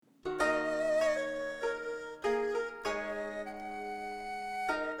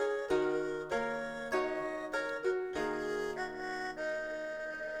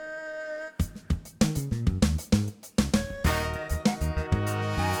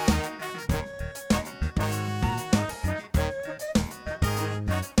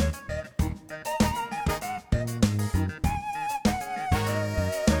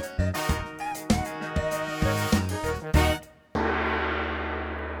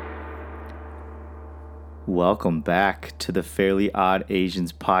Welcome back to the Fairly Odd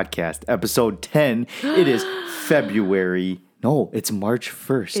Asians podcast, episode 10. It is February. No, it's March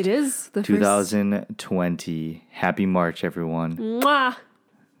 1st. It is the 2020. Happy March, everyone. Mwah!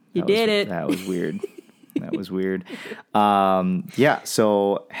 You did it. That was weird. That was weird.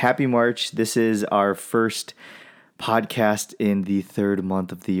 So happy March. This is our first podcast in the third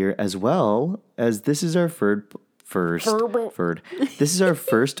month of the year, as well as this is our This is our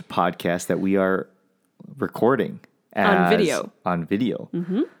first podcast that we are recording On video.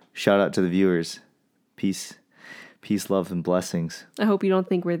 Mm-hmm. Shout out to the viewers. Peace, love, and blessings. I hope you don't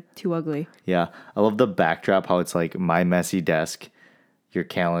think we're too ugly. Yeah, I love the backdrop. How it's like my messy desk, your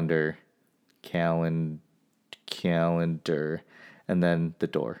calendar, and then the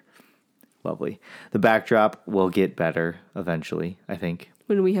door. Lovely. The backdrop will get better eventually, I think.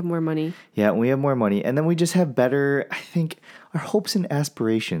 When we have more money. Yeah, when we have more money. And then we just have better, I think, our hopes and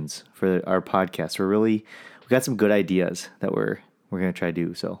aspirations for our podcast. We got some good ideas that we're going to try to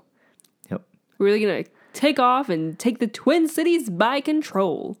do. So, yep. We're really going to take off and take the Twin Cities by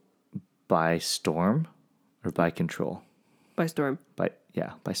control. By storm or by control? By storm. By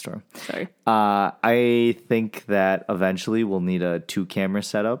storm. Sorry. I think that eventually we'll need a 2-camera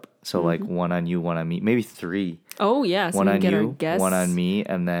setup. So like one on you, one on me, maybe 3. Oh yeah, so one we on can get you, our guests. one on me,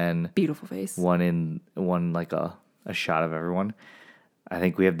 and then Beautiful face. one like a shot of everyone. I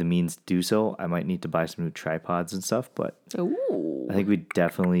think we have the means to do so. I might need to buy some new tripods and stuff, but Ooh. I think we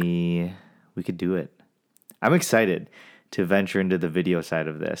could do it. I'm excited to venture into the video side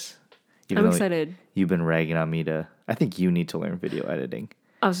of this. I'm excited. You've been ragging on me I think you need to learn video editing.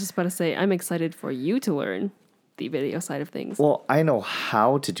 I was just about to say, I'm excited for you to learn the video side of things. Well, I know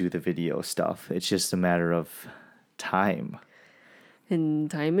how to do the video stuff. It's just a matter of time.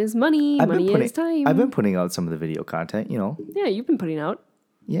 And time is money. Money is time. I've been putting out some of the video content, Yeah, you've been putting out.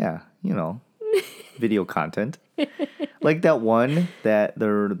 Yeah, video content. Like that one that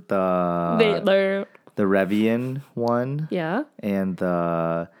the Revian one. Yeah. And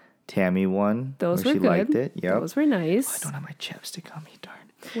the Tammy one. Those where were she good. liked it. Yep. Those were nice. Oh, I don't have my chapstick on me, darn.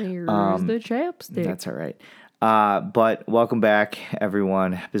 Where's the chapstick? That's all right. But welcome back,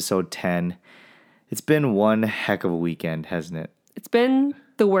 everyone. Episode 10. It's been one heck of a weekend, hasn't it? It's been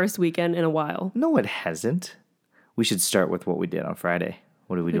the worst weekend in a while. No, it hasn't. We should start with what we did on Friday.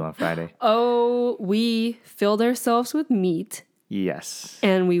 What did we do on Friday? Oh, we filled ourselves with meat. Yes.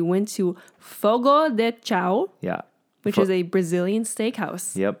 And we went to Fogo de Chao. Yeah. Which is a Brazilian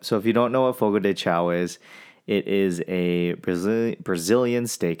steakhouse. Yep. So if you don't know what Fogo de Chao is, it is a Brazilian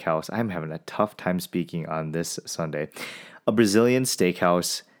steakhouse. I'm having a tough time speaking on this Sunday. A Brazilian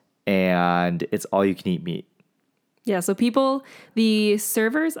steakhouse, and it's all you can eat meat. Yeah, so the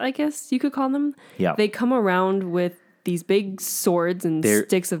servers, I guess you could call them, yeah, they come around with these big swords and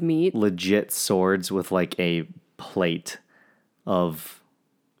sticks of meat. Legit swords with like a plate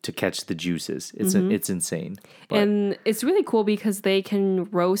to catch the juices. It's insane. And it's really cool because they can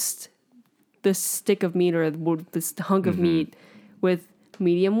roast the stick of meat or this hunk of meat with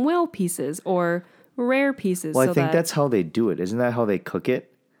medium well pieces or rare pieces. Well, I think that's how they do it. Isn't that how they cook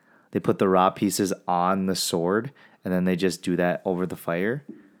it? They put the raw pieces on the sword and then they just do that over the fire.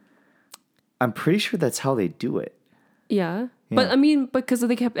 I'm pretty sure that's how they do it. Yeah. But I mean, because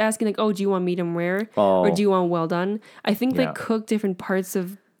they kept asking like, oh, do you want medium rare or do you want well done? I think they cook different parts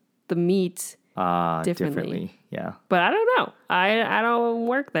of the meat differently. Yeah. But I don't know. I don't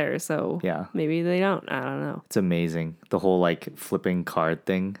work there, so maybe they don't. I don't know. It's amazing. The whole like flipping card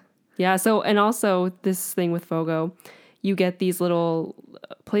thing. Yeah, so and also this thing with Fogo, you get these little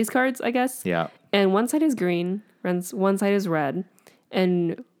place cards, I guess. Yeah. And one side is green, one side is red,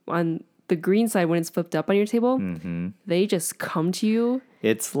 and on the green side when it's flipped up on your table, they just come to you.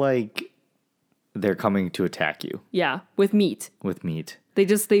 It's like they're coming to attack you. Yeah, with meat.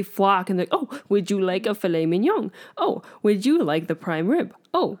 They flock and they're like, oh, would you like a filet mignon? Oh, would you like the prime rib?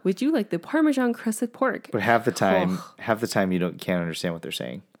 Oh, would you like the Parmesan crusted pork? But half the time you can't understand what they're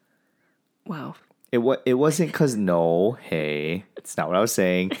saying. Wow. It wasn't because it's not what I was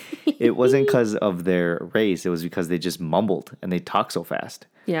saying. It wasn't because of their race. It was because they just mumbled and they talk so fast.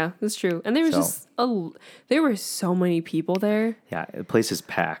 Yeah, that's true. And there was there were so many people there. Yeah, the place is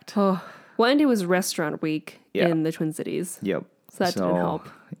packed. Oh, well, and it was restaurant week in the Twin Cities. Yep. So that didn't help.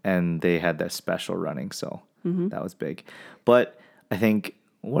 And they had that special running, so that was big. But I think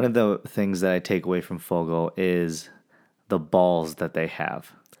one of the things that I take away from Fogo is the balls that they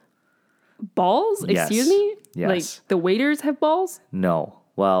have. Balls? Yes. Excuse me? Yes. Like the waiters have balls? No.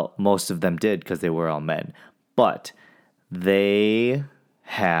 Well, most of them did because they were all men. But they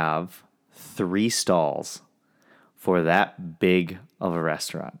have 3 stalls for that big of a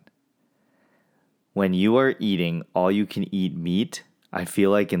restaurant. when you are eating all you can eat meat, I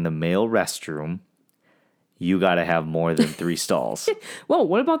feel like in the male restroom, you got to have more than 3 stalls. Whoa,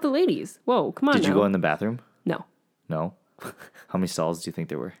 what about the ladies? Whoa, come on Did you now. go in the bathroom? No. No. How many stalls do you think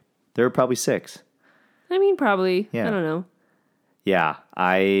there were? There were probably 6. I mean, probably. Yeah. I don't know. Yeah,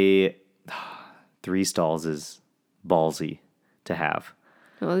 3 stalls is ballsy to have.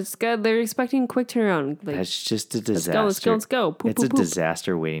 Well, it's good. They're expecting quick turnaround. Like, That's just a disaster. let's go. Poop, It's poop, a poop.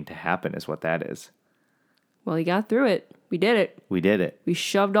 disaster waiting to happen is what that is. Well, you got through it. We did it. We did it. We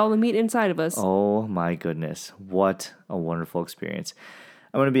shoved all the meat inside of us. Oh my goodness. What a wonderful experience.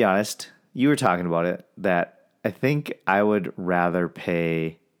 I'm going to be honest. You were talking about it, that I think I would rather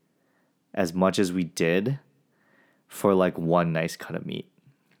pay as much as we did for like one nice cut of meat.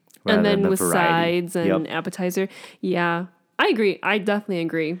 And then than the with variety. sides and Yep. appetizer. Yeah, I agree. I definitely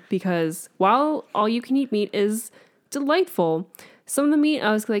agree. Because while all you can eat meat is delightful, some of the meat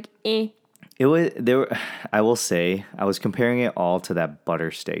I was like, eh. It was there. I will say, I was comparing it all to that butter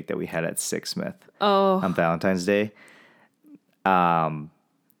steak that we had at Sixsmith on Valentine's Day.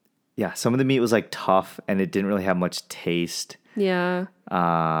 Yeah, some of the meat was like tough, and it didn't really have much taste. Yeah.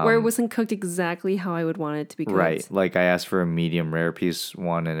 Where it wasn't cooked exactly how I would want it to be cooked. Right, like I asked for a medium rare piece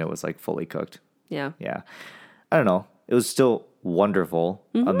one, and it was like fully cooked. Yeah. Yeah, I don't know. It was still wonderful,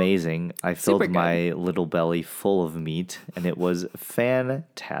 amazing. I filled Super good. my little belly full of meat, and it was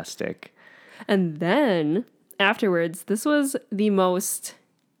fantastic. And then afterwards, this was the most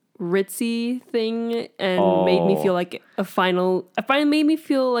ritzy thing and made me feel like it finally made me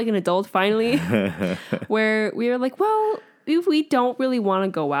feel like an adult finally. Where we were like, well, if we don't really want to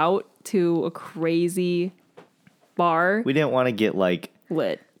go out to a crazy bar, We didn't want to get like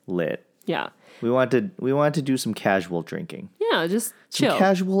lit. Yeah. We wanted to do some casual drinking. Yeah, just Some chill.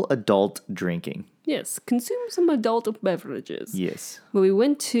 casual adult drinking. Yes, consume some adult beverages. Yes. But we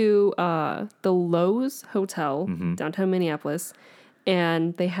went to the Lowe's Hotel, Mm-hmm. downtown Minneapolis,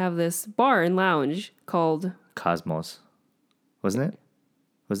 and they have this bar and lounge called... Cosmos. Wasn't it?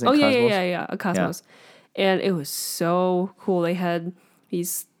 Wasn't it Oh, Cosmos? yeah, a Cosmos. And it was so cool. They had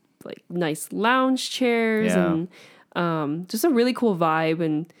these like nice lounge chairs Yeah. and just a really cool vibe.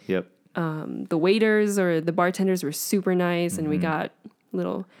 And Yep. the waiters or the bartenders were super nice, and we Mm-hmm. got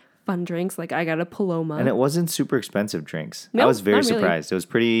little fun drinks. Like I got a Paloma. And it wasn't super expensive drinks. I Nope, was very not really. surprised. It was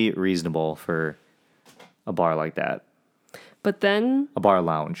pretty reasonable for a bar like that. But then, A bar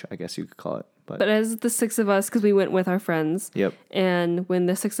lounge, I guess you could call it. But as the 6 of us, because we went with our friends, yep. and when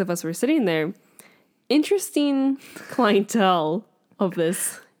the 6 of us were sitting there, interesting clientele of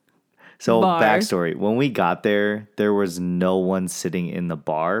this. So bar. backstory. When we got there, there was no one sitting in the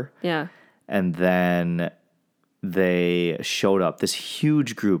bar. Yeah. And then they showed up. This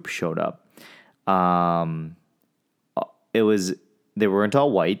huge group showed up. They weren't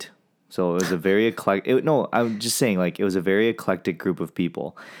all white, so it was a very eclectic. No, I'm just saying, like, it was a very eclectic group of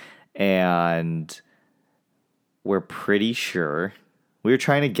people, and we're pretty sure we were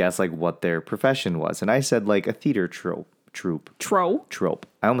trying to guess like what their profession was, and I said like a theater trope.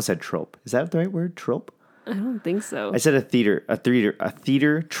 I almost said trope. Is that the right word? Trope? I don't think so. I said a theater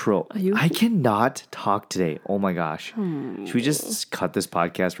trope. you- I cannot talk today. Oh my gosh. Should we just cut this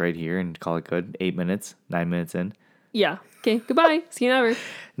podcast right here and call it good? 8 minutes, 9 minutes in. Yeah. Okay. Goodbye. See you never.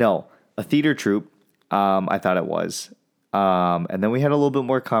 No, a theater troupe. I thought it was. And then we had a little bit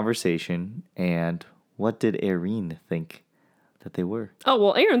more conversation. And what did Erin think that they were? Oh,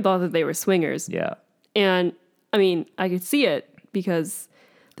 well, Aaron thought that they were swingers. Yeah. And I mean, I could see it because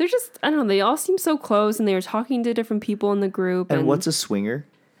they're just, I don't know, they all seem so close and they were talking to different people in the group. And what's a swinger?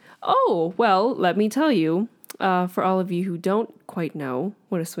 Oh, well, let me tell you, for all of you who don't quite know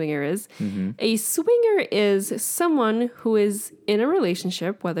what a swinger is, a swinger is someone who is in a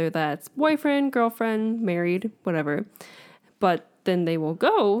relationship, whether that's boyfriend, girlfriend, married, whatever, but then they will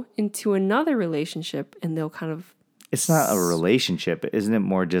go into another relationship and they'll kind of, It's not a relationship. Isn't it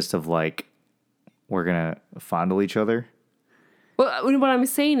more just of like, we're going to fondle each other? well, what I'm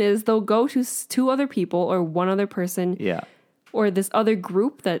saying is they'll go to 2 other people or one other person Yeah. or this other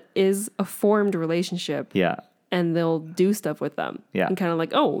group that is a formed relationship. Yeah. And they'll do stuff with them. Yeah. And kind of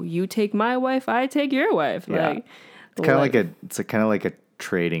like, oh, you take my wife, I take your wife. Yeah. Like, It's kind of like a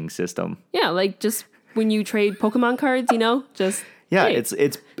trading system. yeah, like just when you trade Pokemon cards, you know, just Yeah, hey,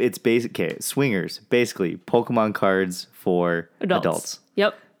 it's basic. Okay, swingers, basically Pokemon cards for adults.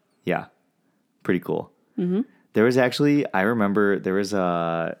 Yep. Yeah, pretty cool. Mm-hmm. There was actually, I remember there was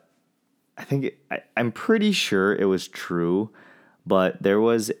I'm pretty sure it was true, but there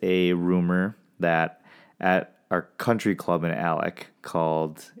was a rumor that at our country club in Alec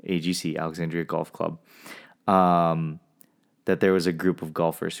called AGC, Alexandria Golf Club, that there was a group of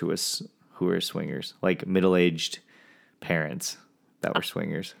golfers who who were swingers, like middle-aged parents that were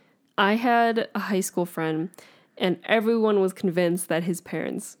swingers. I had a high school friend, and everyone was convinced that his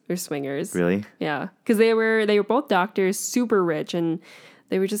parents were swingers. Really? Yeah, because they were both doctors, super rich, and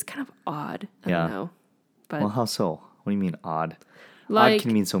they were just kind of odd. I don't know. But Well, how so? What do you mean odd? like, Odd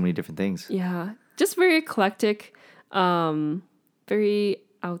can mean so many different things. yeah, just very eclectic, very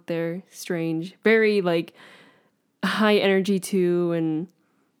out there, strange, very like high energy too, and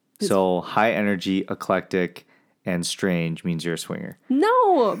So high energy, eclectic, and strange means you're a swinger.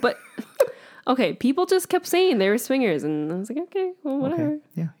 no, but okay, people just kept saying they were swingers, and I was like, okay, well, whatever. Okay.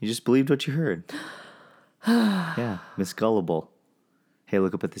 Yeah, you just believed what you heard. Yeah, Miss Gullible. Hey,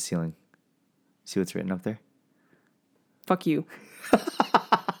 look up at the ceiling. See what's written up there? Fuck you.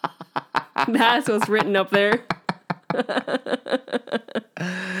 That's what's written up there.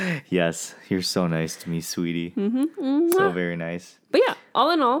 Yes, you're so nice to me, sweetie. So very nice. But yeah,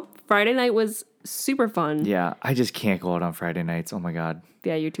 all in all, Friday night was super fun. Yeah, I just can't go out on Friday nights. Oh my God.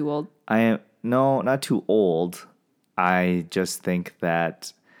 Yeah, you're too old. I am, no, not too old. I just think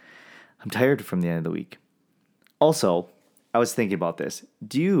that I'm tired from the end of the week. Also, I was thinking about this.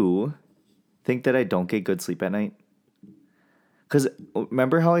 Do you think that I don't get good sleep at night? Because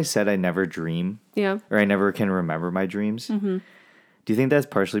remember how I said I never dream? Yeah. Or I never can remember my dreams? Mm-hmm. Do you think that's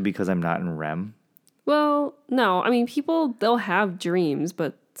partially because I'm not in REM? Well, no. I mean, people, they'll have dreams,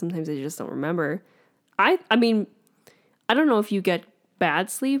 but sometimes they just don't remember. I mean, I don't know if you get bad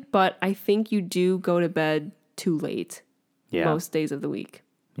sleep, but I think you do go to bed too late most days of the week.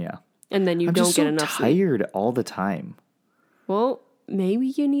 Yeah. And then you I'm don't just get so enough sleep. tired all the time. Well, maybe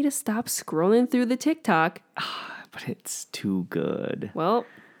you need to stop scrolling through the TikTok. But it's too good. Well,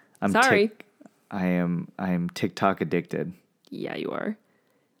 I'm sorry. I am TikTok addicted. Yeah, you are.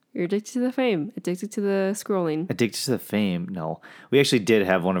 You're addicted to the fame, addicted to the scrolling. Addicted to the fame? No. We actually did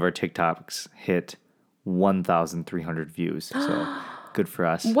have one of our TikToks hit 1,300 views. So good for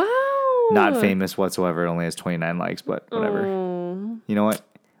us. Wow. Not famous whatsoever. It only has 29 likes, but whatever. You know what?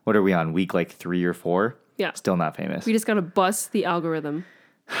 What are we on? Week like 3 or 4? Yeah. Still not famous. We just got to bust the algorithm.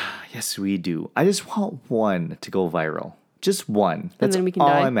 Yes, we do. I just want one to go viral. Just one. That's then we can all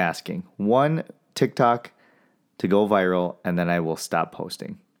die. I'm asking. One TikTok to go viral, and then I will stop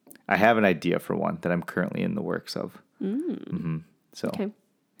posting. I have an idea for one that I'm currently in the works of. Mm-hmm. So, Okay.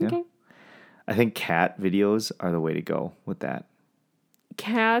 yeah. Okay. I think cat videos are the way to go with that.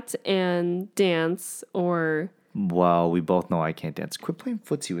 Cat and dance or... Well, we both know I can't dance. Quit playing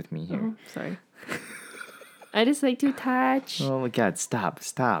footsie with me here. Oh, sorry. I just like to touch. Oh my God, stop.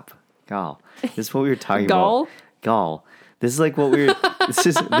 Gal. This is what we were talking about. Gall? Gal. This is like what we were, this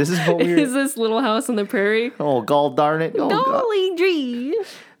is what we were, Is this Little House on the Prairie? oh, gall darn it. Oh, God. Golly gee.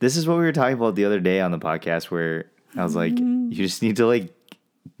 This is what we were talking about the other day on the podcast where I was like, you just need to like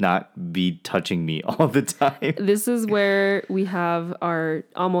not be touching me all the time. This is where we have our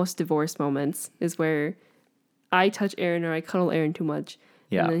almost divorce moments, is where I touch Aaron or I cuddle Aaron too much.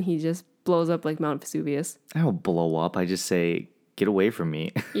 Yeah. And then he just blows up like Mount Vesuvius. I don't blow up. I just say, get away from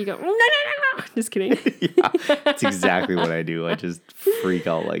me. You go, no. Just kidding. Yeah, that's exactly what I do. I just freak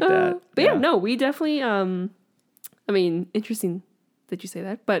out like that. But yeah, no, we definitely, I mean, interesting that you say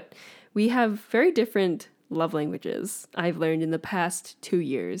that, but we have very different love languages, I've learned in the past 2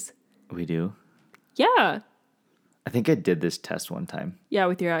 years. We do? Yeah. I think I did this test one time. Yeah,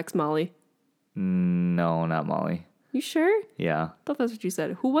 with your ex, Molly. No, not Molly. You sure? Yeah. I thought that's what you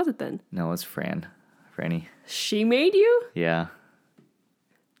said. Who was it then? No, it's Franny. She made you? Yeah.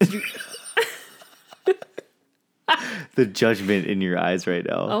 The judgment in your eyes right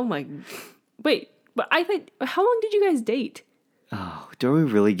now. Oh my. Wait, but I thought, how long did you guys date? Oh, are we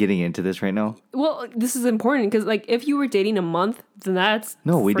really getting into this right now? Well, this is important because, like, if you were dating a month, then that's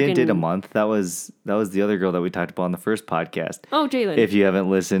No, we didn't date a freaking- month. That was the other girl that we talked about on the first podcast. Oh, Jalen. If you haven't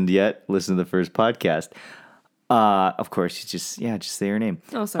listened yet, listen to the first podcast. Of course, you just say her name.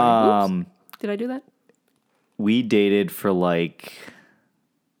 Oh, sorry. Oops. Did I do that? We dated for like.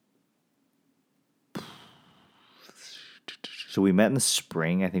 So we met in the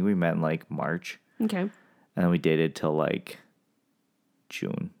spring. I think we met in like March. Okay. And then we dated till like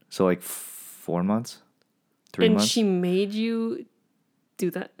June. So like 4 months? 3 And months? she made you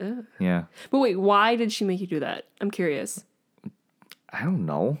do that? Ugh. Yeah. But wait, why did she make you do that? I'm curious. I don't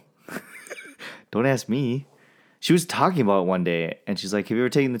know. Don't ask me. She was talking about it one day and she's like, have you ever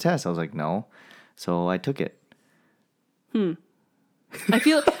taken the test? I was like, no. So I took it. I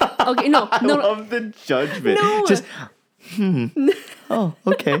feel okay. No, I no. love the judgment. No. Just, oh,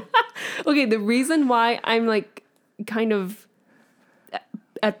 okay. Okay, the reason why I'm like kind of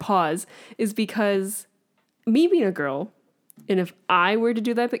at pause is because me being a girl, And if I were to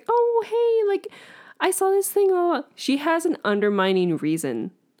do that, I'd be like, oh, hey, like, I saw this thing. Oh, she has an undermining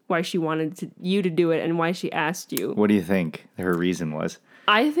reason why she wanted you to do it and why she asked you. What do you think her reason was?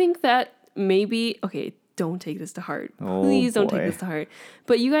 I think that maybe, okay, don't take this to heart. Please don't take this to heart.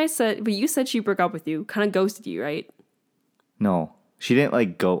 But you said she broke up with you, kind of ghosted you, right? No, she didn't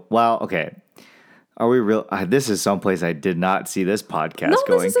like go. Well, okay. Are we real? This is someplace I did not see this podcast going.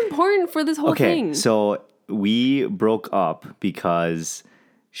 No, this is important for this whole thing. So we broke up because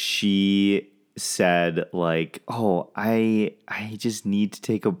she said like, oh, I just need to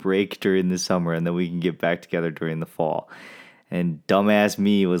take a break during the summer and then we can get back together during the fall. And dumbass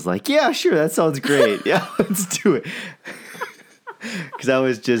me was like, yeah, sure, that sounds great. Yeah, let's do it. Because I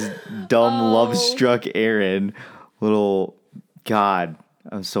was just dumb, love-struck Aaron. God,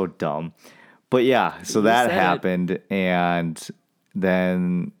 I'm so dumb. But yeah, so that happened. And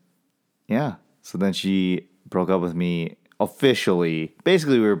then, yeah. So then she broke up with me officially.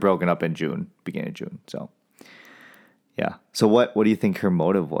 Basically, we were broken up in June, beginning of June. So, yeah. So what do you think her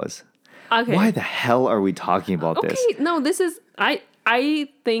motive was? Okay. Why the hell are we talking about this? Okay, no, this is I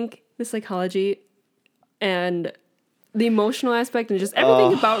think the psychology and the emotional aspect and just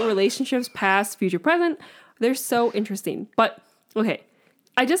everything about relationships, past, future, present, they're so interesting. But okay,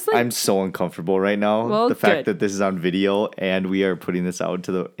 I just like I'm so uncomfortable right now. Well, the fact good. that this is on video and we are putting this out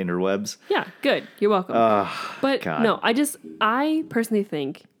to the interwebs. Yeah, good. You're welcome. But God. no, I personally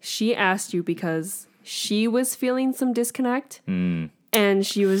think she asked you because she was feeling some disconnect. And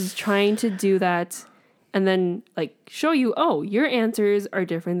she was trying to do that and then like show you, oh, your answers are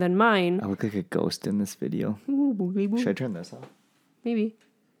different than mine. I look like a ghost in this video. Should I turn this off? Maybe.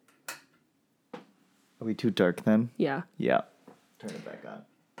 Are we too dark then? Yeah. Yeah. Turn it back on.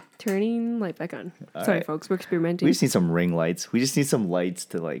 Turning light back on. Sorry, right. folks. We're experimenting. We just need some ring lights. We just need some lights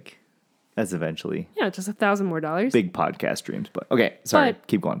to like, that's eventually. Yeah, just $1,000 more. Big podcast dreams. But okay, sorry. But-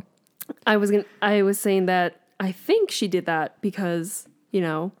 keep going. I was saying that I think she did that because,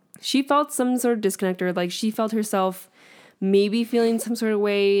 she felt some sort of disconnect or like she felt herself maybe feeling some sort of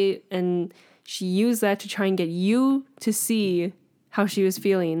way and she used that to try and get you to see how she was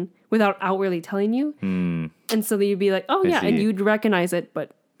feeling without outwardly telling you. And so that you'd be like, oh yeah, and you'd recognize it,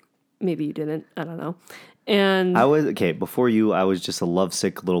 but maybe you didn't. I don't know. And before you, I was just a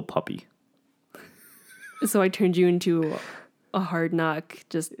lovesick little puppy. So I turned you into a hard knock,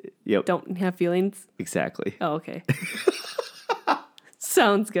 just don't have feelings. Exactly. Oh, okay.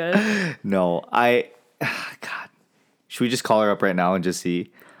 Sounds good. No, God. Should we just call her up right now and just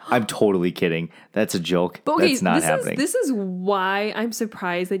see? I'm totally kidding. That's a joke. But okay, that's not happening. This is why I'm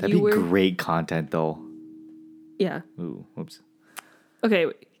surprised that That'd be great content, though. Yeah. Ooh, whoops. Okay,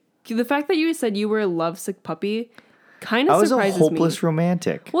 the fact that you said you were a lovesick puppy kind of surprises me. I was a hopeless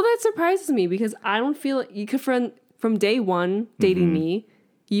romantic. Well, that surprises me because I don't feel like you could from day one dating me,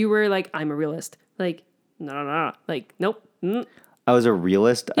 you were like, I'm a realist. Like, no. Like, nope. I was a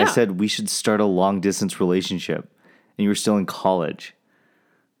realist. Yeah. I said we should start a long distance relationship. And you were still in college.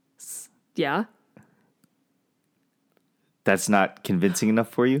 Yeah. That's not convincing enough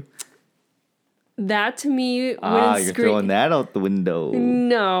for you? That to me, you're throwing that out the window.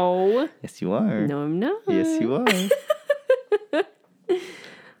 No. Yes, you are. No, I'm not. Yes, you are.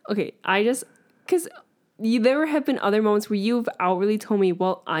 Okay, because there have been other moments where you've outwardly told me,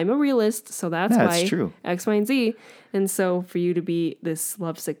 well, I'm a realist, so that's why true. X, Y, and Z. And so for you to be this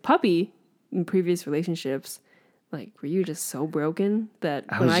lovesick puppy in previous relationships, like, were you just so broken that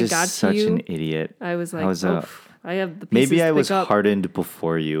when I got to you, I was such an idiot. I was like, I have the pieces maybe I to was pick up. hardened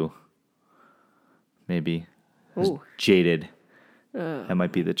before you. Maybe. I was jaded. That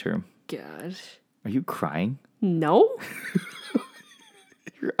might be the term. Gosh. Are you crying? No.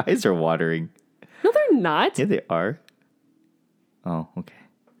 Your eyes are watering. No, they're not. Yeah, they are. Oh, okay.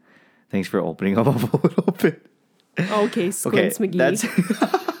 Thanks for opening up a little bit. Okay, Squints McGee. That's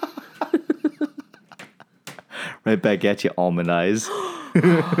right back at you, almond eyes.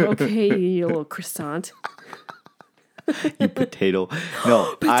 Okay, you little croissant. You potato.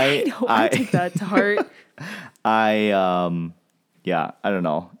 No, I take that to heart. Yeah, I don't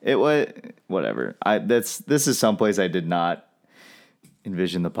know. It was whatever. This is someplace I did not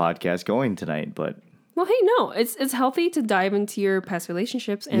envision the podcast going tonight, but well, hey, no, it's healthy to dive into your past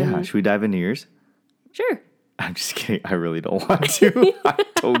relationships and yeah, should we dive into yours? Sure. I'm just kidding. I really don't want to. I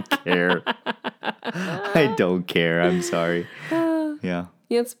don't care. I don't care. I'm sorry. Yeah.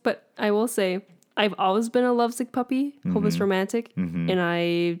 Yes, but I will say I've always been a lovesick puppy, hopeless romantic, and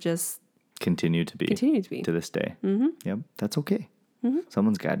I just continue to be to this day. Mm-hmm. Yep, that's okay. Mm-hmm.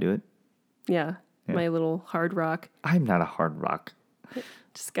 Someone's got to do it. Yeah, my little hard rock. I'm not a hard rock.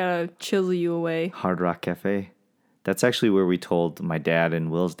 Just gotta chisel you away. Hard Rock Cafe. That's actually where we told my dad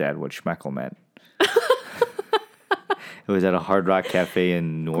and Will's dad what schmeckle meant. It was at a Hard Rock Cafe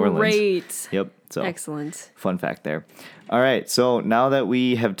in New Orleans. Great. Yep. So Excellent. fun fact there. All right. So now that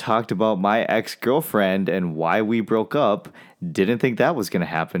we have talked about my ex-girlfriend and why we broke up, didn't think that was going to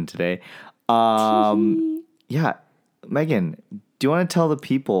happen today. Yeah. Megan, do you want to tell the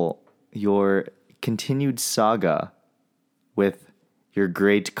people your continued saga with your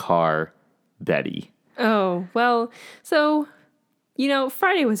great car, Betty? Oh, well, so,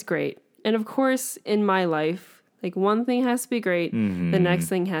 Friday was great. And of course, in my life, like one thing has to be great, the next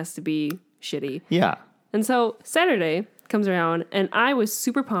thing has to be shitty. Yeah. And so Saturday comes around and I was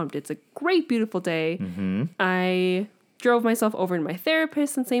super pumped. It's a great, beautiful day. I drove myself over to my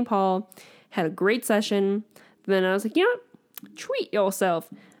therapist in St. Paul, had a great session. Then I was like, treat yourself.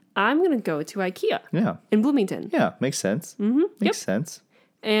 I'm going to go to IKEA in Bloomington. Yeah, makes sense. Makes sense.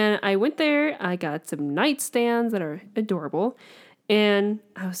 And I went there. I got some nightstands that are adorable. And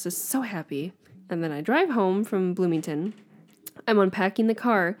I was just so happy. And then I drive home from Bloomington. I'm unpacking the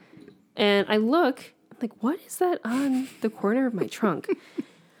car. And I look, I'm like, what is that on the corner of my trunk?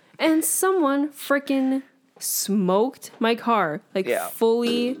 And someone freaking smoked my car.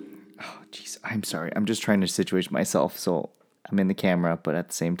 Fully. Oh, jeez. I'm sorry. I'm just trying to situate myself. So I'm in the camera, but at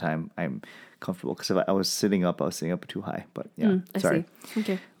the same time, I'm comfortable. Because if I was sitting up too high. But yeah, sorry. I see.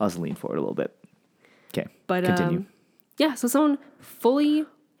 Okay. I was leaning forward a little bit. Okay, but continue. Yeah, so someone fully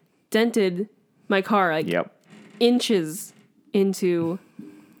dented my car, inches into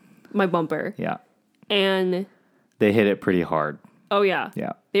my bumper. Yeah. And they hit it pretty hard. Oh, yeah.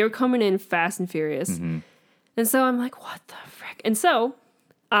 Yeah. They were coming in fast and furious. And so I'm like, what the frick? And so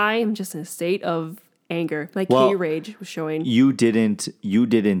I am just in a state of anger. K-rage was showing. You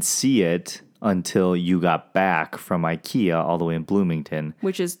didn't see it until you got back from IKEA all the way in Bloomington.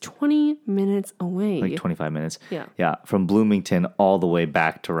 Which is 20 minutes away. Like 25 minutes. Yeah. Yeah, from Bloomington all the way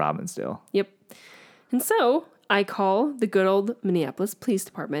back to Robbinsdale. Yep. And so I call the good old Minneapolis Police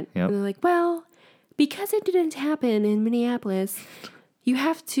Department. Yep. And they're like, well, because it didn't happen in Minneapolis, you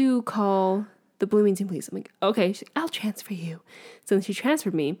have to call the Bloomington Police. I'm like, okay, I'll transfer you. So then she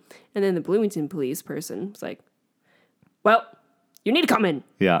transferred me. And then the Bloomington Police person was like, well, you need to come in.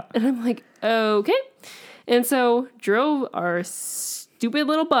 Yeah. And I'm like, okay. And so drove our stupid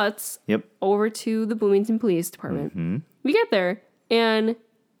little butts over to the Bloomington Police Department. We get there and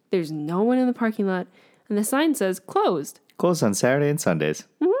there's no one in the parking lot. And the sign says closed. Closed on Saturday and Sundays.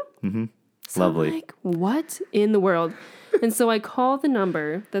 So Lovely. I'm like, what in the world? And so I call the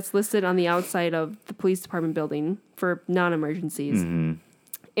number that's listed on the outside of the police department building for non-emergencies.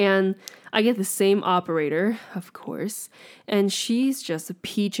 And I get the same operator, of course, and she's just a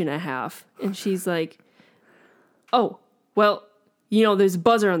peach and a half. And she's like, oh, well, there's a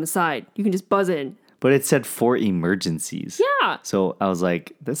buzzer on the side. You can just buzz in. But it said for emergencies. Yeah. So I was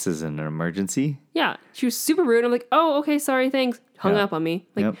like, this isn't an emergency. Yeah. She was super rude. I'm like, oh, okay, sorry, thanks. Hung up on me.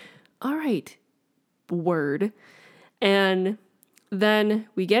 Like, all right, word. And then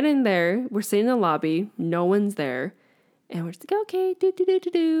we get in there. We're sitting in the lobby. No one's there. And we're just like, okay,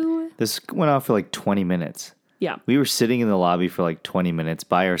 do. This went on for like 20 minutes. Yeah. We were sitting in the lobby for like 20 minutes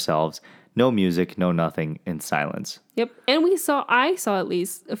by ourselves. No music, no nothing, in silence. Yep. And I saw at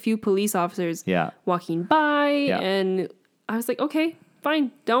least a few police officers walking by. And I was like, okay,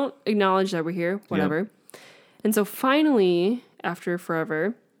 fine. Don't acknowledge that we're here. Whatever. And so finally, after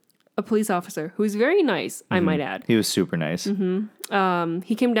forever, a police officer who's very nice, I might add. He was super nice.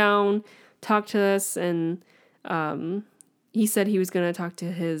 He came down, talked to us, and he said he was going to talk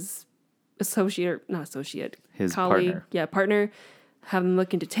to his his colleague, partner. Yeah, partner, have them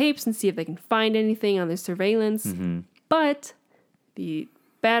look into tapes and see if they can find anything on their surveillance. But the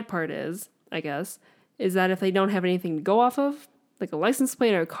bad part is, I guess, is that if they don't have anything to go off of, like a license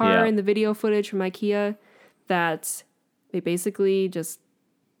plate or a car in the video footage from IKEA, that they basically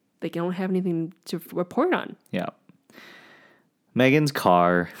they don't have anything to report on. Yeah. Megan's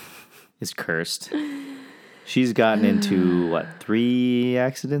car is cursed. She's gotten into, 3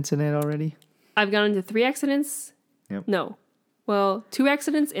 accidents in it already? I've gotten into 3 accidents. Yep. No. Well, 2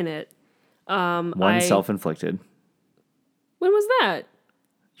 accidents in it. One self-inflicted. When was that?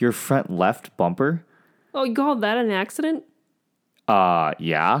 Your front left bumper? Oh, you called that an accident?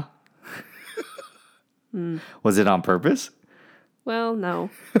 Yeah. Was it on purpose? Well, no.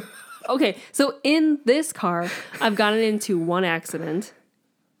 Okay, so in this car, I've gotten into 1 accident.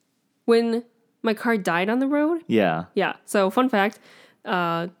 When my car died on the road? Yeah. Yeah. So, fun fact,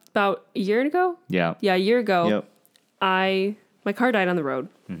 about a year ago? Yeah. Yeah, a year ago. Yep. My car died on the road,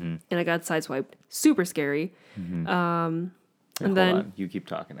 and I got sideswiped. Super scary. And then hold on. You keep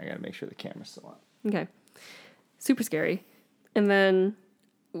talking. I got to make sure the camera's still on. Okay. Super scary. And then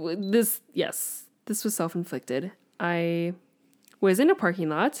this was self-inflicted. I was in a parking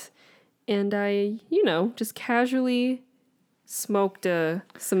lot and I, just casually smoked a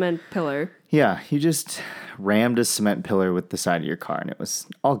cement pillar. Yeah, you just rammed a cement pillar with the side of your car and it was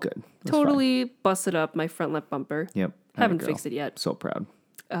all good. It was Totally busted up my front left bumper. Yep. Haven't fixed it yet. So proud.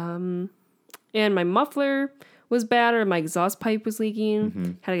 And my muffler was bad, or my exhaust pipe was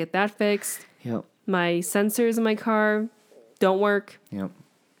leaking. Had to get that fixed. Yep. My sensors in my car don't work. Yep.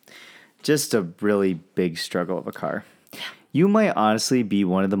 Just a really big struggle of a car. You might honestly be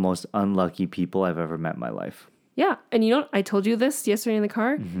one of the most unlucky people I've ever met in my life. Yeah. And you know what? I told you this yesterday in the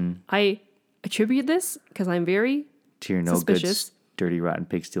car. I attribute this because I'm very To your suspicious. no-good, dirty, rotten,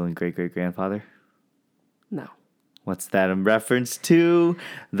 pig-stealing great-great-grandfather? No. What's that in reference to?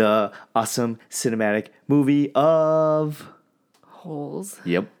 The awesome cinematic movie of... Holes.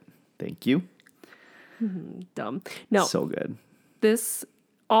 Yep. Thank you. Dumb. No. So good. This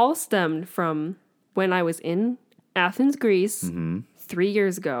all stemmed from when I was in Athens, Greece, 3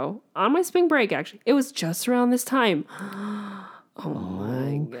 years ago, on my spring break, actually. It was just around this time. Oh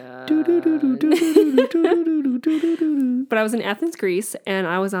my God. But I was in Athens, Greece, and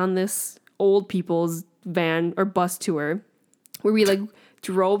I was on this old people's van or bus tour where we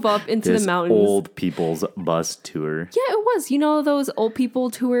drove up into the mountains. Old people's bus tour. Yeah, it was. You know those old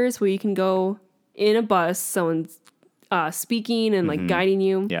people tours where you can go in a bus, someone's speaking and guiding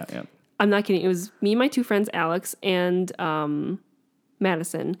you. Yeah. I'm not kidding. It was me and my two friends, Alex and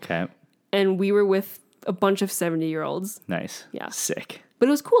Madison. Okay. And we were with a bunch of 70-year-olds. Nice. Yeah. Sick. But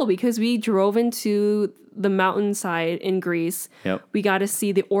it was cool because we drove into the mountainside in Greece. Yep. We got to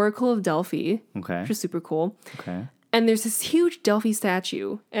see the Oracle of Delphi, Okay. which was super cool. Okay. And there's this huge Delphi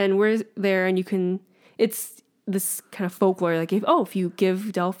statue. And we're there and it's this kind of folklore. If you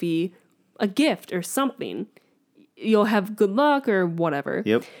give Delphi a gift or something, you'll have good luck or whatever.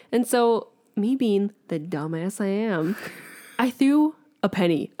 Yep. And so, me being the dumbass I am, I threw a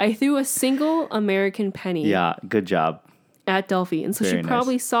penny. I threw a single American penny Yeah. Good job. at Delphi. And so Very she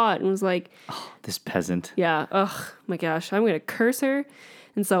probably nice. saw it and was like, This peasant. yeah, my gosh, I'm going to curse her.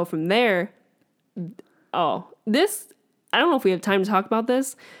 And so from there, I don't know if we have time to talk about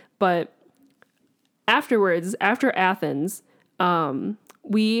this, but afterwards, after Athens,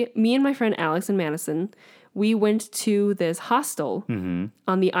 me and my friend Alex and Madison, we went to this hostel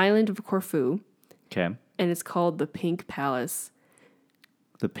on the island of Corfu, Okay. and it's called the Pink Palace.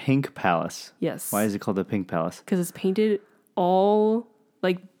 The Pink Palace. Yes. Why is it called the Pink Palace? Because it's painted all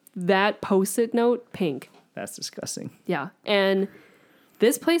that Post-it note pink. That's disgusting. Yeah. And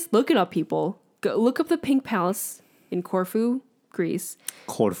this place, look it up, people. Go look up the Pink Palace in Corfu, Greece.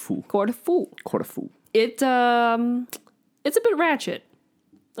 Corfu. Corfu. It's a bit ratchet,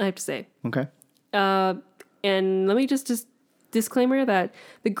 I have to say. Okay. And let me just disclaimer that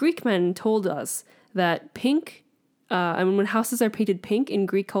the Greek men told us that pink, when houses are painted pink in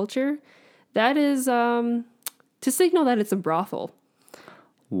Greek culture, that is to signal that it's a brothel.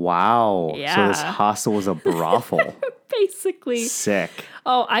 Wow. Yeah. So this hostel was a brothel. Basically. Sick.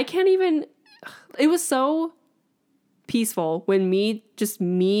 Oh, I can't even. It was so peaceful when me,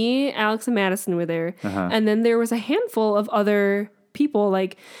 Alex, and Madison were there. And then there was a handful of other people.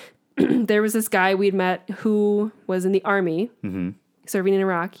 There was this guy we'd met who was in the army, serving in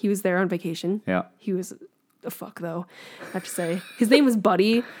Iraq. He was there on vacation. Yeah. He was a fuck, though, I have to say. His name was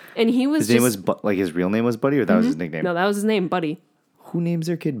Buddy, and he was His name was his real name was Buddy, or that was his nickname? No, that was his name, Buddy. Who names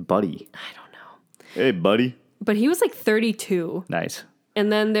their kid Buddy? I don't know. Hey, Buddy. But he was 32. Nice. And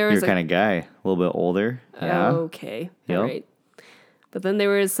then there You're was kind of guy, a little bit older. Yeah. Okay. Yep. All right. But then there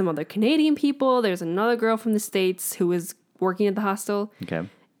was some other Canadian people. There's another girl from the States who was working at the hostel. Okay.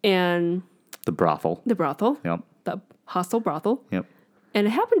 And The brothel. the brothel. Yep. The hostel brothel. Yep. And it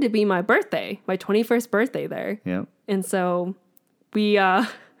happened to be my birthday, my 21st birthday there. Yep. And so we,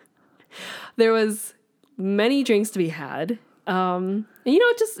 there was many drinks to be had. And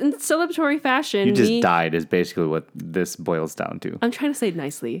just in celebratory fashion. You just died is basically what this boils down to. I'm trying to say it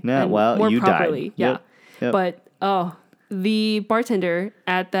nicely. Yeah, and well, more you properly. died. Yeah. Yep. But, the bartender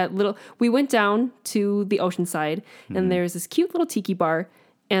at we went down to the ocean side, and there's this cute little tiki bar,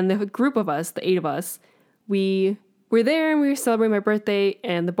 and the group of us, the 8 of us, we were there and we were celebrating my birthday,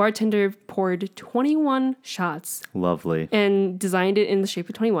 and the bartender poured 21 shots Lovely. and designed it in the shape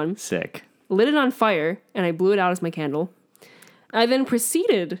of 21, Sick. lit it on fire, and I blew it out as my candle. I then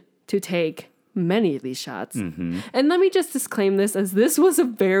proceeded to take many of these shots. And let me just disclaim this, as this was a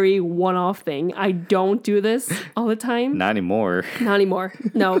very one-off thing. I don't do this all the time. Not anymore. Not anymore.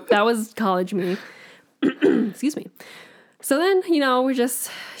 No, that was college me. Excuse me. So then, we're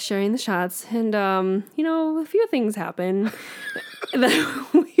just sharing the shots, and, a few things happen that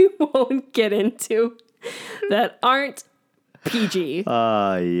we won't get into that aren't PG.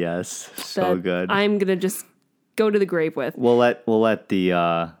 Yes. So good. I'm going to just go to the grave with. We'll let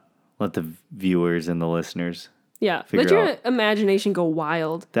the viewers and the listeners. Yeah. Let your imagination go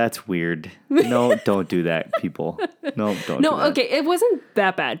wild. That's weird. No, don't do that, people. No, don't do that. Okay. It wasn't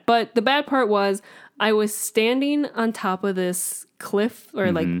that bad. But the bad part was I was standing on top of this cliff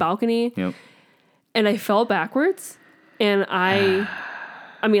or like balcony. Yep. And I fell backwards. And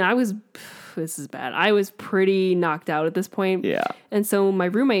this is bad. I was pretty knocked out at this point. Yeah. And so my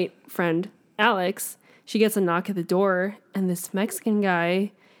roommate friend, Alex, she gets a knock at the door. And this Mexican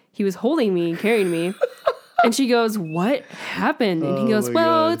guy, he was holding me and carrying me. And she goes, "What happened?" And he goes,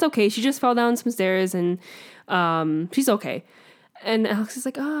 "Well, it's okay. She just fell down some stairs and she's okay." And Alex is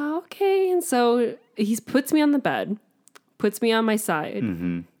like, "Oh, okay." And so he puts me on the bed, puts me on my side.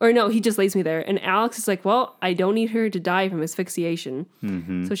 Mm-hmm. Or no, he just lays me there. And Alex is like, "Well, I don't need her to die from asphyxiation."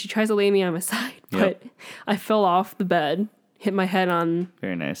 Mm-hmm. So she tries to lay me on my side. But I fell off the bed, hit my head on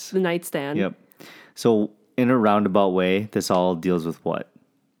Very nice. the nightstand. Yep. So in a roundabout way, this all deals with what?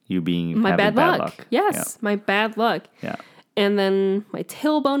 You being My having bad luck. Yes, my bad luck. Yeah. And then my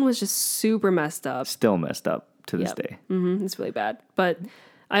tailbone was just super messed up. Still messed up to this day. Mm-hmm, it's really bad. But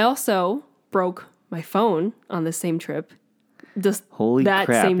I also broke my phone on the same trip. Just Holy that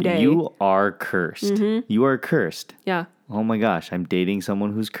crap. same day. You are cursed. You are cursed. Yeah. Oh my gosh. I'm dating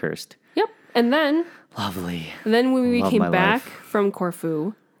someone who's cursed. Yep. And then Lovely. when we Love came my back life. from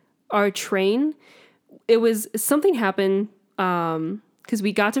Corfu, our train, it was something happened because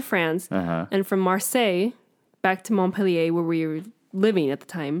we got to France and from Marseille back to Montpellier where we were living at the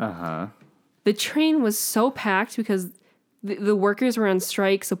time. The train was so packed because the workers were on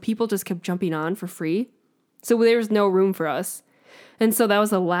strike, so people just kept jumping on for free. So there was no room for us. And so that was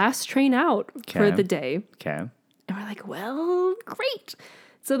the last train out for the day. Okay. And we're like, well, great.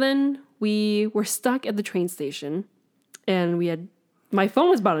 So then we were stuck at the train station and my phone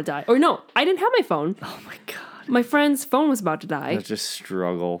was about to die. Or no, I didn't have my phone. Oh my God. My friend's phone was about to die. That's just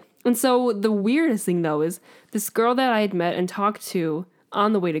struggle. And so the weirdest thing though is this girl that I had met and talked to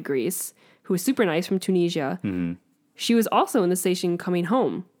on the way to Greece, who was super nice from Tunisia, she was also in the station coming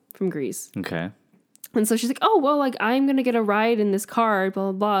home from Greece. Okay. And so she's like, "Oh, well, like, I'm going to get a ride in this car,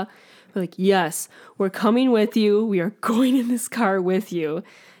 blah, blah, blah." We're like, "Yes, we're coming with you. We are going in this car with you."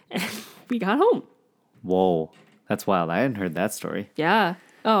 And we got home. Whoa. That's wild. I hadn't heard that story. Yeah.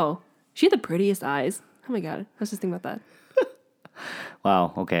 Oh, she had the prettiest eyes. Oh my God. I was just thinking about that.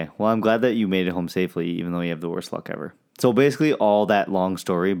 Wow. Okay. Well, I'm glad that you made it home safely, even though you have the worst luck ever. So basically, all that long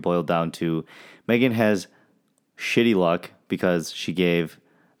story boiled down to Megan has shitty luck because she gave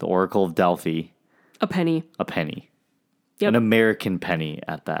the Oracle of Delphi A penny. a penny. Yep. An American penny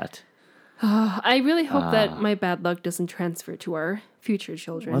at that. I really hope that my bad luck doesn't transfer to our future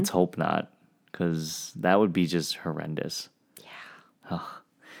children. Let's hope not, because that would be just horrendous. Yeah.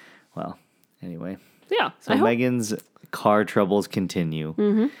 Well, anyway. Yeah. So Megan's car troubles continue.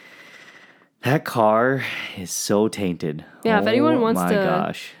 Mm-hmm. That car is so tainted. Yeah, if anyone wants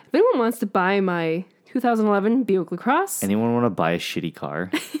gosh. If anyone wants to buy my 2011 Buick LaCrosse, Anyone want to buy a shitty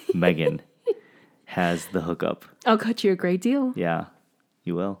car? Megan has the hookup. I'll cut you a great deal. Yeah,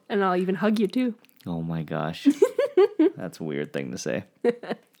 you will. And I'll even hug you too. Oh my gosh. That's a weird thing to say.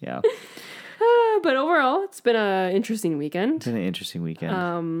 Yeah. But overall, it's been an interesting weekend. It's been an interesting weekend.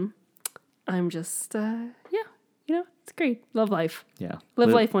 I'm just, it's great. Love life. Yeah. Live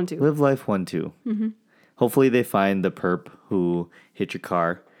life 1, 2. Live life 1, 2. Mm-hmm. Hopefully they find the perp who hit your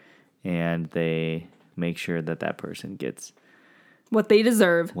car and they make sure that that person gets What they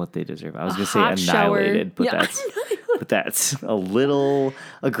deserve. what they deserve. I was going to say shower. annihilated, but Yeah. that's a little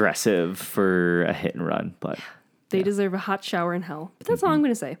aggressive for a hit and run, but They deserve a hot shower in hell. But that's all I'm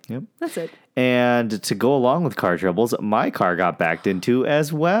going to say. Yep. That's it. And to go along with car troubles, my car got backed into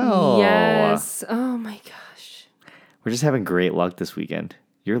as well. Yes. Oh my gosh. We're just having great luck this weekend.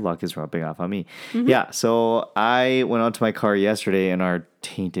 Your luck is rubbing off on me. Yeah, so I went out to my car yesterday in our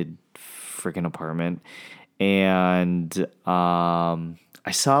tainted freaking apartment, and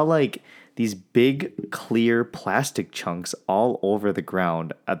I saw like these big clear plastic chunks all over the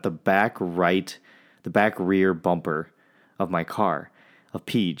ground at the back rear bumper of my car, of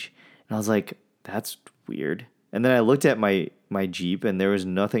Peach. And I was like, that's weird. And then I looked at my Jeep and there was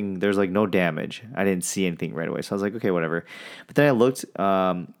nothing, there's like no damage. I didn't see anything right away. So I was like, okay, whatever. But then I looked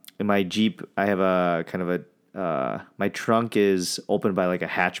in my Jeep, I have a kind of a, my trunk is opened by like a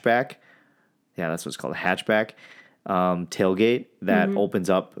hatchback. Yeah, that's what it's called, a hatchback tailgate that opens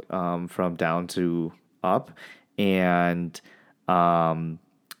up from down to up. and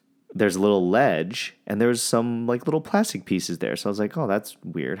there's a little ledge, and there's some like little plastic pieces there. So I was like, oh, that's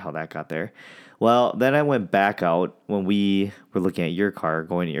weird how that got there. Well, then I went back out when we were looking at your car,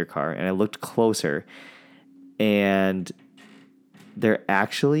 going to your car, and I looked closer, and there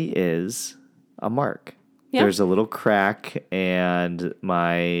actually is a mark. Yeah. There's a little crack, and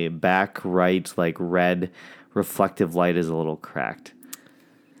my back right, like red reflective light is a little cracked.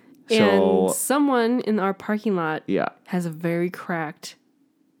 And someone in our parking lot Yeah. has a very cracked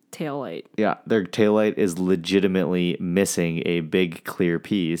taillight. Yeah, their taillight is legitimately missing a big clear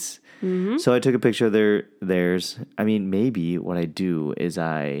piece. Mm-hmm. So I took a picture of theirs. I mean, maybe what I do is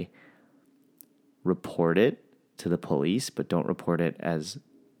I report it to the police, but don't report it as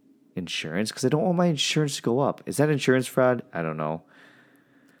insurance because I don't want my insurance to go up. Is that insurance fraud? I don't know.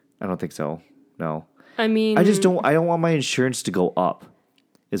 I don't think so. No. I mean, I don't want my insurance to go up.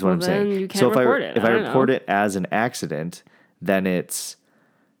 Is what I'm saying. Then you can't report it. If I report it as an accident, then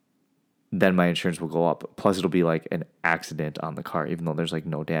my insurance will go up. Plus, it'll be like an accident on the car, even though there's like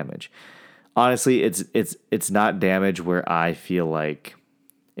no damage. Honestly, it's not damage where I feel like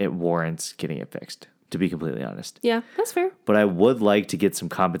it warrants getting it fixed. To be completely honest. Yeah, that's fair. But I would like to get some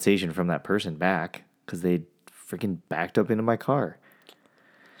compensation from that person back because they freaking backed up into my car.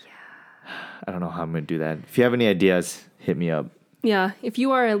 Yeah. I don't know how I'm going to do that. If you have any ideas, hit me up. Yeah, if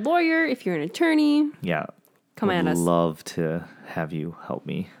you are a lawyer, if you're an attorney, yeah, come at us. I'd love to have you help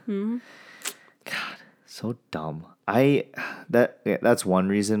me. Mm-hmm. God, so dumb. That's one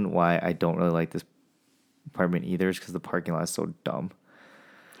reason why I don't really like this apartment either, is because the parking lot is so dumb.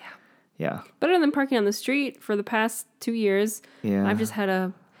 Yeah. Better than parking on the street for the past 2 years. Yeah. I've just had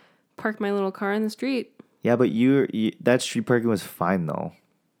to park my little car in the street. Yeah, but that street parking was fine though.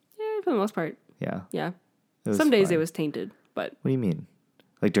 Yeah, for the most part. Yeah. Yeah. Some days it was tainted, but. What do you mean?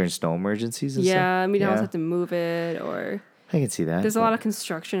 Like during snow emergencies and stuff? stuff? Yeah, I mean, I always have to move it or. I can see that. There's a lot of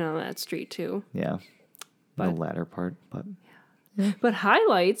construction on that street too. Yeah. The latter part, but. Yeah. But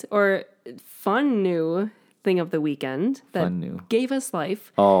highlights or fun new thing of the weekend that gave us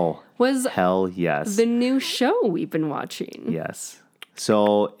life was hell yes, the new show we've been watching. Yes.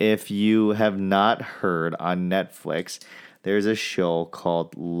 So if you have not heard, on Netflix there's a show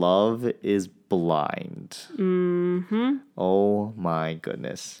called Love is Blind. Mm-hmm. Oh my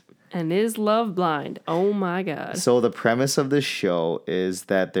goodness. And is love blind? Oh my god. So the premise of this show is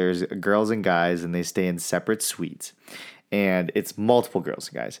that there's girls and guys and they stay in separate suites, and it's multiple girls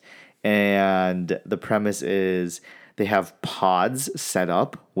and guys. And the premise is they have pods set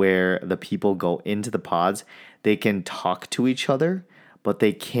up where the people go into the pods. They can talk to each other, but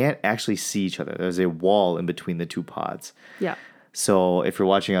they can't actually see each other. There's a wall in between the two pods. Yeah. So if you're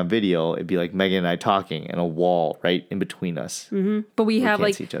watching on video, it'd be like Megan and I talking and a wall right in between us. Mm-hmm. But we have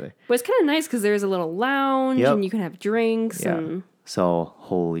can't see each other. But it's kind of nice because there's a little lounge and you can have drinks. Yeah. And so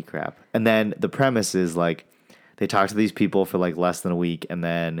holy crap. And then the premise is like they talk to these people for like less than a week, and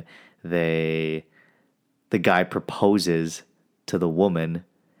then the guy proposes to the woman,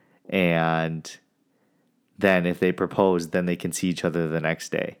 and then if they propose, then they can see each other the next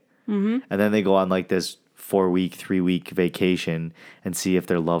day. Mm-hmm. And then they go on like this 4-week, 3-week vacation and see if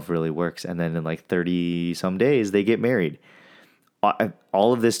their love really works. And then in like 30 some days, they get married.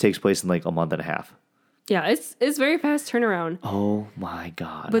 All of this takes place in like a month and a half. Yeah, it's very fast turnaround. Oh my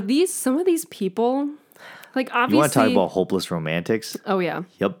God. But some of these people, like obviously. You want to talk about hopeless romantics? Oh yeah.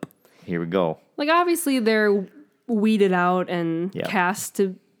 Yep. Here we go. Like obviously they're weeded out and cast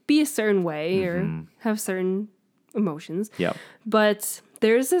to be a certain way or have certain emotions. Yep. But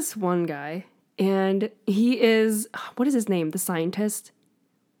there's this one guy, and he is, what is his name? The scientist?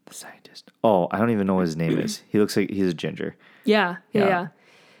 The scientist. Oh, I don't even know what his name is. He looks like he's a ginger. Yeah.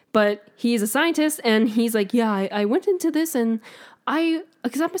 But he's a scientist, and he's like, I went into this, and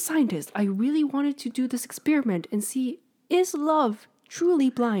because I'm a scientist, I really wanted to do this experiment and see, is love truly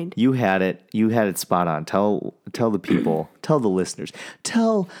blind? You had it spot on. Tell the people, tell the listeners,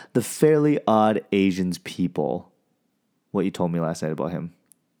 tell the Fairly Odd Asians people what you told me last night about him.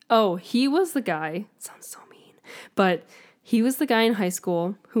 Oh, he was the guy. Sounds so mean. But he was the guy in high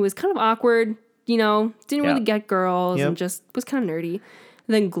school who was kind of awkward, didn't really get girls and just was kind of nerdy.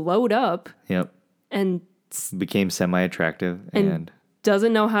 Then glowed up. Yep. And became semi-attractive and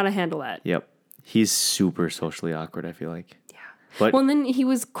doesn't know how to handle that. Yep. He's super socially awkward, I feel like. Yeah. But and then he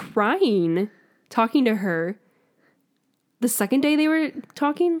was crying, talking to her the second day they were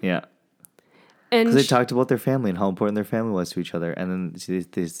talking. Yeah. And because they talked about their family and how important their family was to each other. And then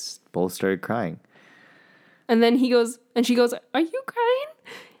they both started crying. And then she goes, "Are you crying?"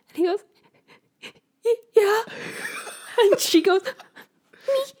 And he goes, "Yeah." And she goes,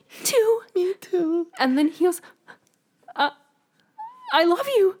 "Me too. Me too." And then he goes, I love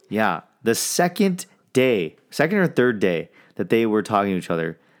you. Yeah. The second or third day that they were talking to each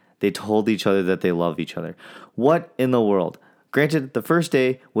other, they told each other that they love each other. What in the world? Granted, the first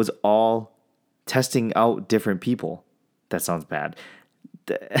day was all testing out different people. That sounds bad.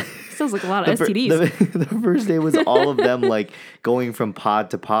 Sounds like a lot of STDs. The first day was all of them like going from pod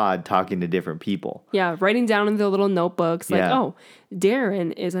to pod talking to different people. Yeah, writing down in their little notebooks like, Yeah. oh,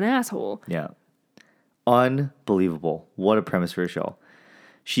 Darren is an asshole. Yeah. Unbelievable. What a premise for a show.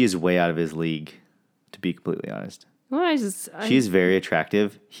 She is way out of his league, to be completely honest. Well, She is very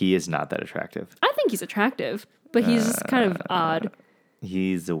attractive. He is not that attractive. I think he's attractive, but he's just kind of odd.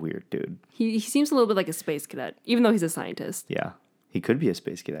 He's a weird dude. He seems a little bit like a space cadet, even though he's a scientist. Yeah. He could be a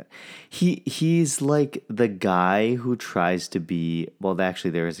space cadet. He's like the guy who tries to be, well,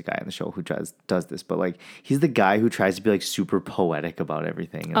 actually there is a guy in the show who does this, but like he's the guy who tries to be like super poetic about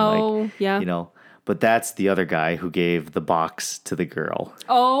everything. And yeah. You know, but that's the other guy who gave the box to the girl.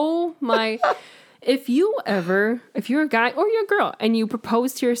 Oh my. If you're a guy or you're a girl and you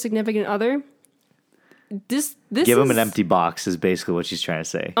propose to your significant other, this Give him an empty box is basically what she's trying to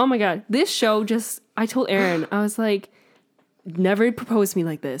say. Oh my God. This show I told Aaron, I was like, never propose to me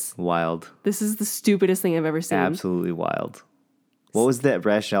like this. Wild. This is the stupidest thing I've ever seen. Absolutely wild. What was the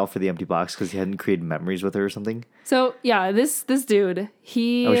rationale for the empty box? Because he hadn't created memories with her or something? So, yeah, this dude, I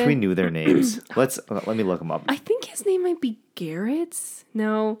wish we knew their names. Let me look him up. I think his name might be Garrett.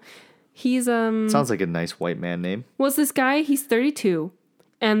 No, he's, Sounds like a nice white man name. well, it's this guy, he's 32.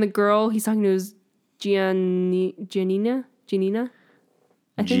 And the girl he's talking to is Giannina?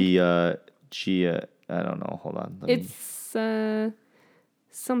 I think. I don't know. Hold on. It's,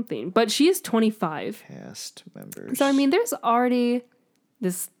 something. But she is 25. Cast members. So, I mean, there's already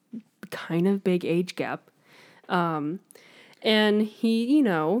this kind of big age gap. And he,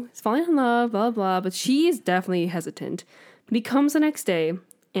 is falling in love, blah, blah, but she is definitely hesitant. But he comes the next day,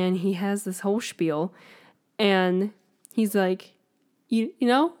 and he has this whole spiel, and he's like,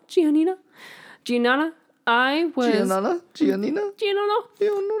 Giannina, I was... Giannina?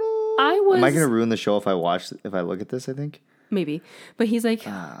 I was... Am I going to ruin the show if I look at this, I think? Maybe. But he's like,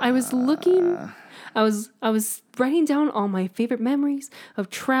 I was writing down all my favorite memories of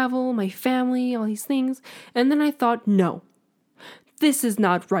travel, my family, all these things. And then I thought, no, this is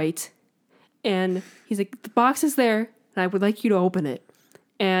not right. And he's like, the box is there, and I would like you to open it.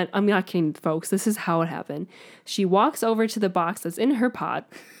 And I'm not kidding, folks. This is how it happened. She walks over to the box that's in her pod,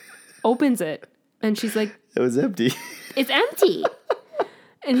 opens it, and she's like, it was empty. It's empty.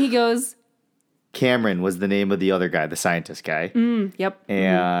 And he goes, Cameron was the name of the other guy, the scientist guy. Yep.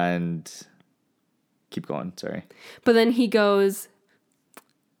 And keep going, sorry. But then he goes,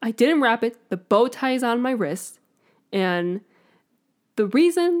 I didn't wrap it. The bow tie is on my wrist. And the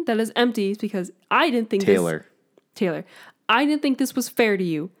reason that it's empty is because I didn't think Taylor. I didn't think this was fair to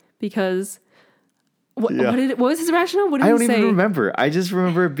you because what was his rationale? What did he say? I don't even remember. I just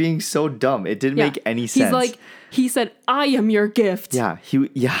remember it being so dumb. It didn't make any sense. He said, I am your gift. Yeah. He was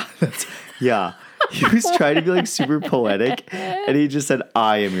trying to be like super poetic and he just said,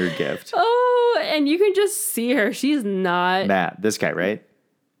 I am your gift. Oh, and you can just see her. She's not. Matt, this guy, right?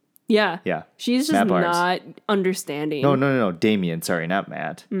 Yeah. Yeah. She's just not understanding. No. Damien. Sorry, not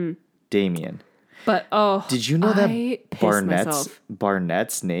Matt. Damien. But, did you know that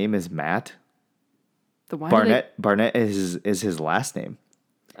Barnett's name is Matt? Barnett is his last name.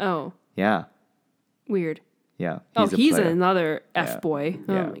 Oh. Yeah. Weird. Yeah. He's another F-boy.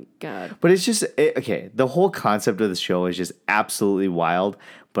 Yeah. Oh, my God. But it's just, okay, the whole concept of the show is just absolutely wild,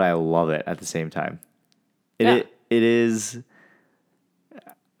 but I love it at the same time. It is,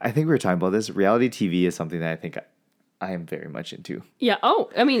 I think we were talking about this. Reality TV is something that I think I am very much into. Yeah. Oh,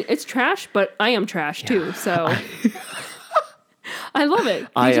 I mean, it's trash, but I am trash too. So I love it.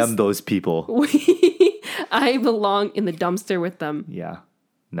 I am those people. I belong in the dumpster with them. Yeah.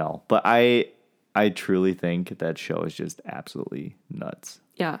 No, but I truly think that show is just absolutely nuts.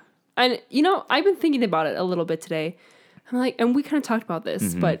 Yeah. And, I've been thinking about it a little bit today. I'm like, and we kind of talked about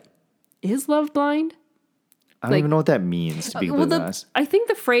this, but is love blind? I don't even know what that means, to be completely honest. I think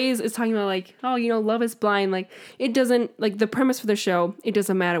the phrase is talking about like, love is blind. Like, it doesn't, like the premise for the show, it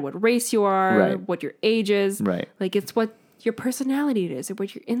doesn't matter what race you are, what your age is. Right. Like, it's what your personality is, or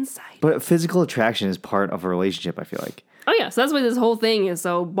what your inside. But physical attraction is part of a relationship, I feel like. Oh, yeah. So that's why this whole thing is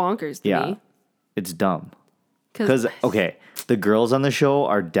so bonkers to me. It's dumb. Because, okay, the girls on the show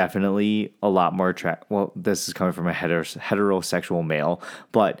are definitely a lot more attractive. Well, this is coming from a heterosexual male,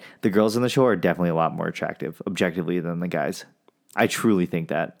 but the girls on the show are definitely a lot more attractive, objectively, than the guys. I truly think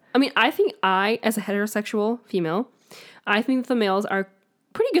that. I mean, I think as a heterosexual female, I think the males are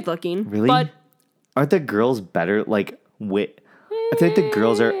pretty good looking. Really? But aren't the girls better? Like, I think the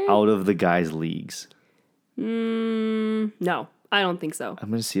girls are out of the guys' leagues. No, I don't think so. I'm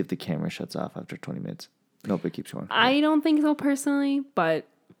going to see if the camera shuts off after 20 minutes. Nope, it keeps going. I don't think so personally, but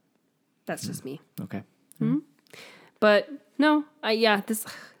that's just me. Okay. But no,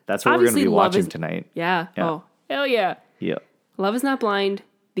 That's what we're going to be watching tonight. Yeah. Oh, hell yeah. Yeah. Love is Not Blind.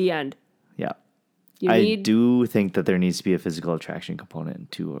 The end. Yeah. I do think that there needs to be a physical attraction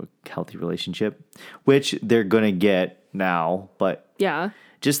component to a healthy relationship, which they're going to get now. But yeah,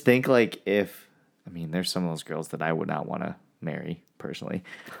 just think like there's some of those girls that I would not want to marry personally.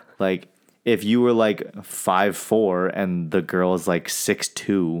 Like if you were like 5'4" and the girl is like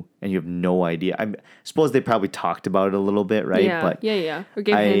 6'2" and you have no idea. I suppose they probably talked about it a little bit, right? Yeah. But yeah. Or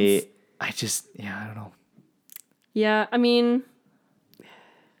gave hints. I don't know. Yeah, I mean,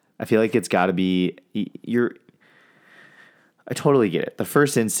 I feel like it's got to be I totally get it. The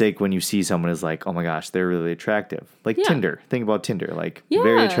first instinct when you see someone is like, oh my gosh, they're really attractive. Like Tinder. Think about Tinder. Like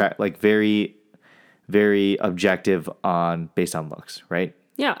very very objective based on looks, right?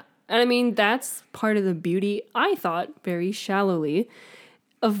 Yeah. And I mean, that's part of the beauty, I thought, very shallowly,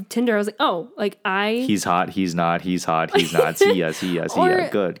 of Tinder. I was like, oh, like he's hot, he's not, he's hot, he's not. See ya.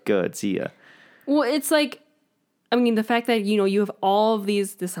 Good, see ya. Well, it's like, I mean, the fact that, you have all of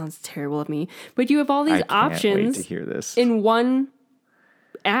these, this sounds terrible of me, but you have all these options wait to hear this. in one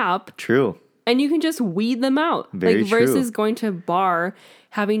app. True. And you can just weed them out. Very true. Versus going to a bar,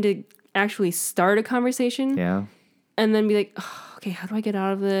 having to actually start a conversation. Yeah. And then be like, oh, okay, how do I get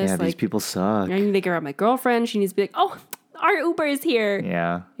out of this? Yeah, these people suck. I need to grab my girlfriend. She needs to be like, oh, our Uber is here.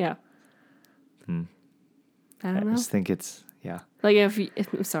 Yeah. Yeah. I don't know. I just think it's, yeah. Like if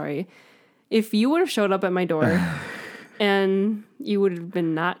you would have showed up at my door and you would have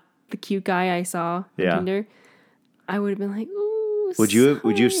been not the cute guy I saw on Tinder, I would have been like, ooh, Would you have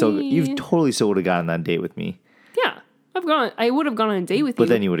you've totally still would have gotten that date with me. Yeah. I would have gone on a date with you. But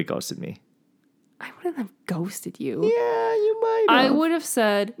then you would have ghosted me. I wouldn't have ghosted you. Yeah, you might have. I would have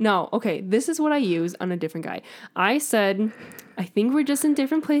said, no, okay, this is what I use on a different guy. I said, I think we're just in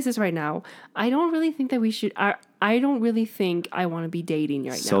different places right now. I don't really think that we should, I don't really think I want to be dating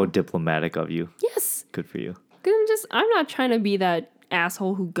right now. So diplomatic of you. Yes. Good for you. Because I'm not trying to be that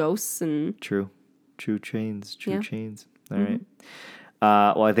asshole who ghosts and... True chains. All right.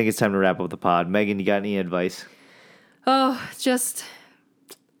 Well, I think it's time to wrap up the pod. Megan, you got any advice? Oh, just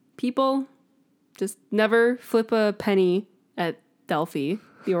people... Just never flip a penny at Delphi,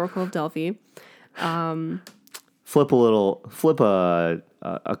 the Oracle of Delphi. Flip a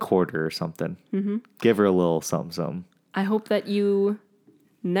quarter or something. Mm-hmm. Give her a little something. I hope that you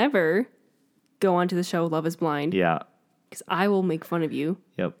never go onto the show Love is Blind. Yeah. Because I will make fun of you.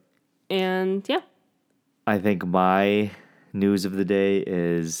 Yep. And yeah. I think my news of the day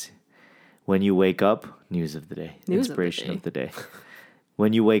is when you wake up, news of the day. Inspiration of the day.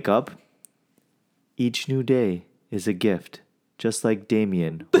 When you wake up, each new day is a gift, just like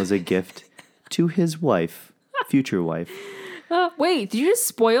Damien was a gift to his wife, future wife. Wait, did you just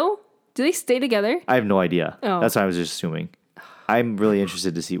spoil? Do they stay together? I have no idea. Oh. That's what I was just assuming. I'm really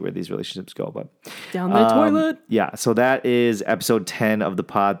interested to see where these relationships go. But down the toilet. Yeah, so that is episode 10 of the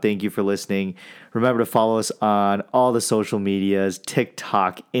pod. Thank you for listening. Remember to follow us on all the social medias,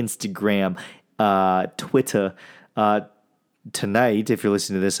 TikTok, Instagram, Twitter. Tonight, if you're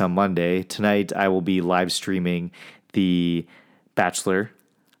listening to this on Monday, tonight I will be live streaming the Bachelor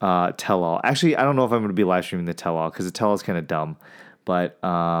tell-all. Actually, I don't know if I'm going to be live streaming the tell-all because the tell-all is kind of dumb. But,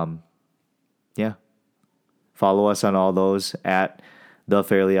 yeah. Follow us on all those at The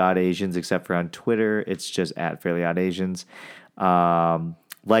Fairly Odd Asians, except for on Twitter. It's just at Fairly Odd Asians.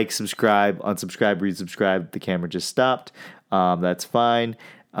 Like, subscribe, unsubscribe, resubscribe. The camera just stopped. That's fine.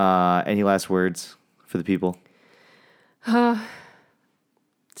 Any last words for the people? I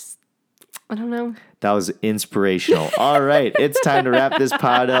don't know. That was inspirational. All right. It's time to wrap this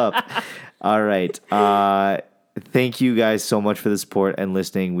pod up. All right. Thank you guys so much for the support and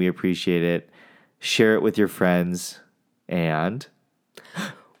listening. We appreciate it. Share it with your friends. And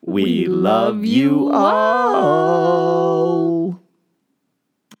we love you all.